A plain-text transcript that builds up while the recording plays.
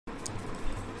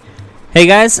Hey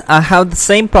guys, I have the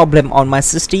same problem on my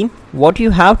system. What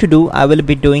you have to do, I will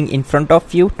be doing in front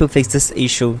of you to fix this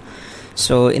issue.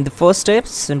 So in the first step,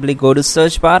 simply go to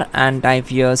search bar and type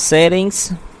your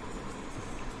settings.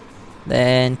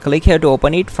 Then click here to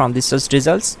open it from the search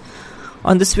results.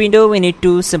 On this window, we need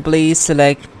to simply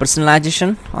select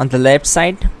personalization on the left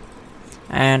side.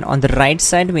 And on the right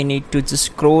side, we need to just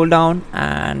scroll down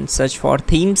and search for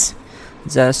themes.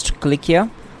 Just click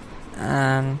here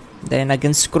and then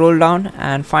again scroll down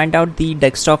and find out the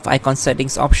desktop icon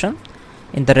settings option.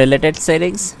 In the related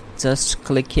settings, just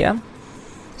click here,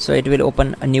 so it will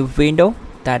open a new window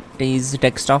that is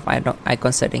desktop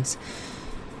icon settings.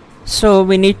 So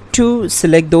we need to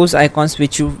select those icons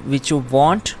which you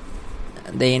want.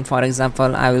 Then for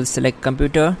example, I will select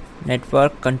computer,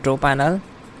 network, control panel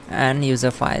and user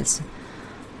files.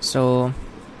 So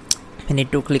we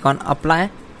need to click on apply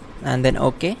and then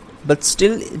OK, but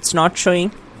still it's not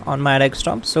showing on my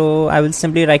desktop. So I will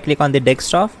simply right click on the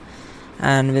desktop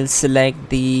and will select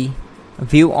the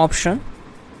view option,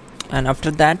 and after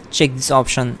that check this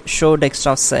option, show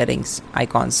desktop settings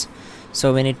icons.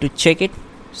 So we need to check it.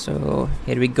 So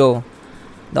here we go,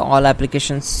 the all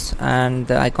applications and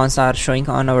the icons are showing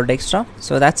on our desktop.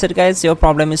 So that's it guys, your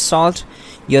problem is solved,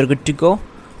 you're good to go.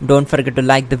 Don't forget to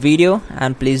like the video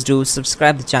and please do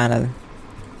subscribe the channel.